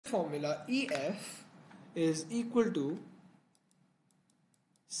formula EF is equal to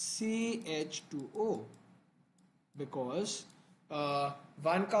CH2O because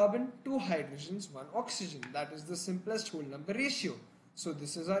one carbon, two hydrogens, one oxygen. That is the simplest whole number ratio. So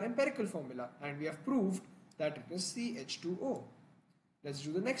this is our empirical formula and we have proved that it is CH2O. Let's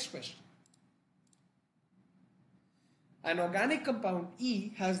do the next question. An organic compound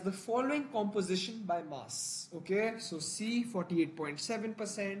E has the following composition by mass. Okay, so C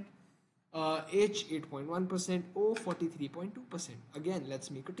 48.7%, H 8.1%, O 43.2%. Again,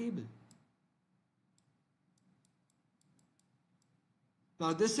 let's make a table.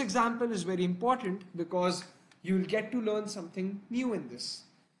 Now this example is very important because you will get to learn something new in this.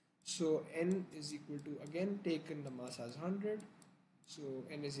 So N is equal to, again taken the mass as 100. So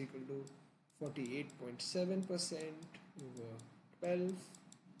N is equal to 48.7% over 12.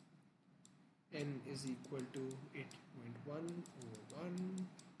 N is equal to 8.1 over 1.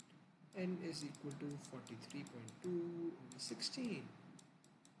 N is equal to 43.2 over 16.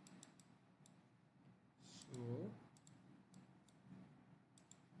 So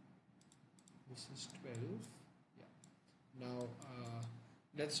this is 12. Yeah. Now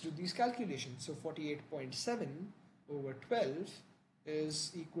let's do these calculations. So 48.7 over 12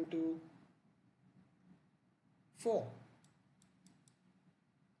 is equal to 4.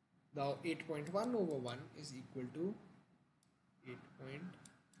 Now 8.1 over 1 is equal to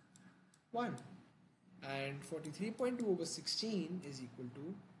 8.1 and 43.2 over 16 is equal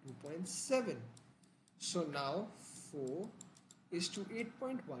to 2.7. So now 4 is to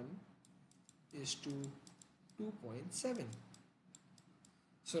 8.1 is to 2.7.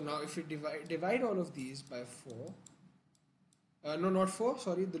 So now if you divide all of these by 4, no, not 4,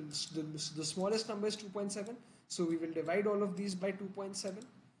 sorry, the smallest number is 2.7. So we will divide all of these by 2.7.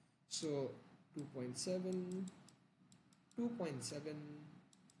 So 2.7, 2.7,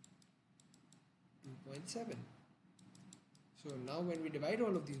 2.7. So now when we divide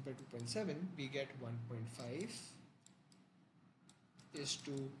all of these by 2.7, we get 1.5 is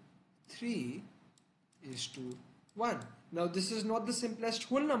to 3 is to 1. Now this is not the simplest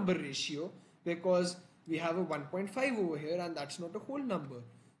whole number ratio because we have a 1.5 over here and that's not a whole number.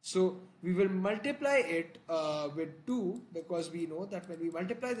 So we will multiply it with 2 because we know that when we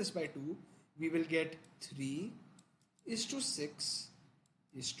multiply this by 2, we will get 3 is to 6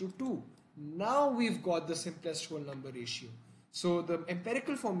 is to 2. Now we've got the simplest whole number ratio. So the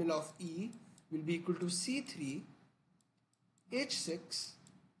empirical formula of E will be equal to C3 H6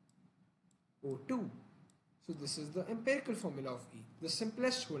 O2. So this is the empirical formula of E, the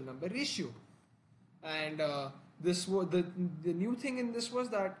simplest whole number ratio. And this was the new thing in this was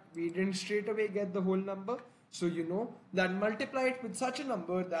that we didn't straight away get the whole number. So you know that multiply it with such a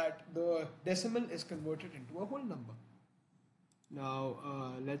number that the decimal is converted into a whole number. Now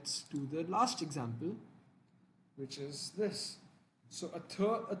let's do the last example, which is this. So a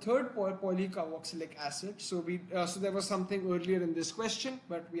third polycarboxylic acid. So so there was something earlier in this question,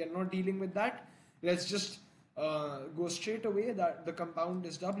 but we are not dealing with that. Let's just go straight away that the compound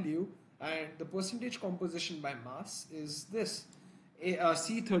is W and the percentage composition by mass is this.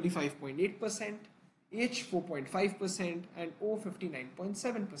 C 35.8%, H 4.5% and O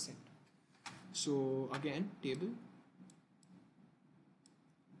 59.7%. So again, table.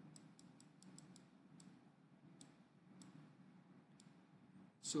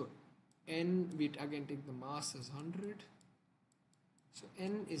 So N, we again take the mass as 100. So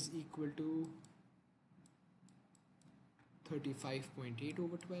N is equal to 35.8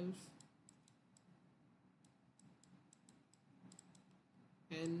 over 12.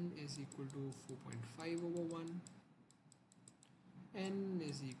 N is equal to 4.5 over 1. N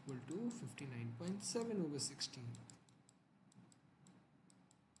is equal to 59.7 over 16.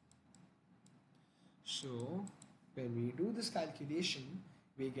 So when we do this calculation,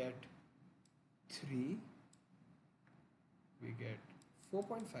 we get 3, we get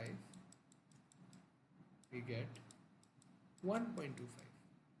 4.5, we get 1.25.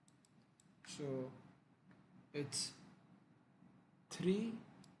 So it's 3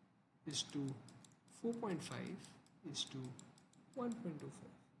 is to 4.5 is to 1.25.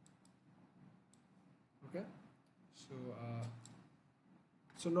 Okay, so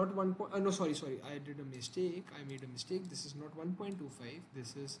not 1. No, sorry, I did a mistake. I made a mistake. This is not 1.25.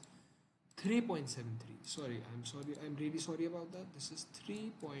 This is 3.73. Sorry, I'm really sorry about that. This is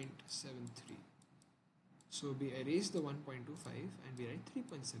 3.73. So we erase the 1.25 and we write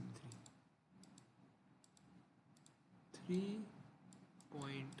 3.73.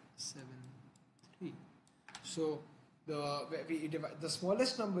 3.73. So the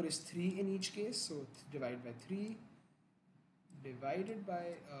smallest number is 3 in each case. So divide by 3. divided by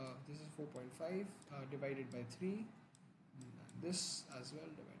this is 4.5 divided by 3, and this as well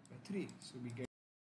divided by 3. So we get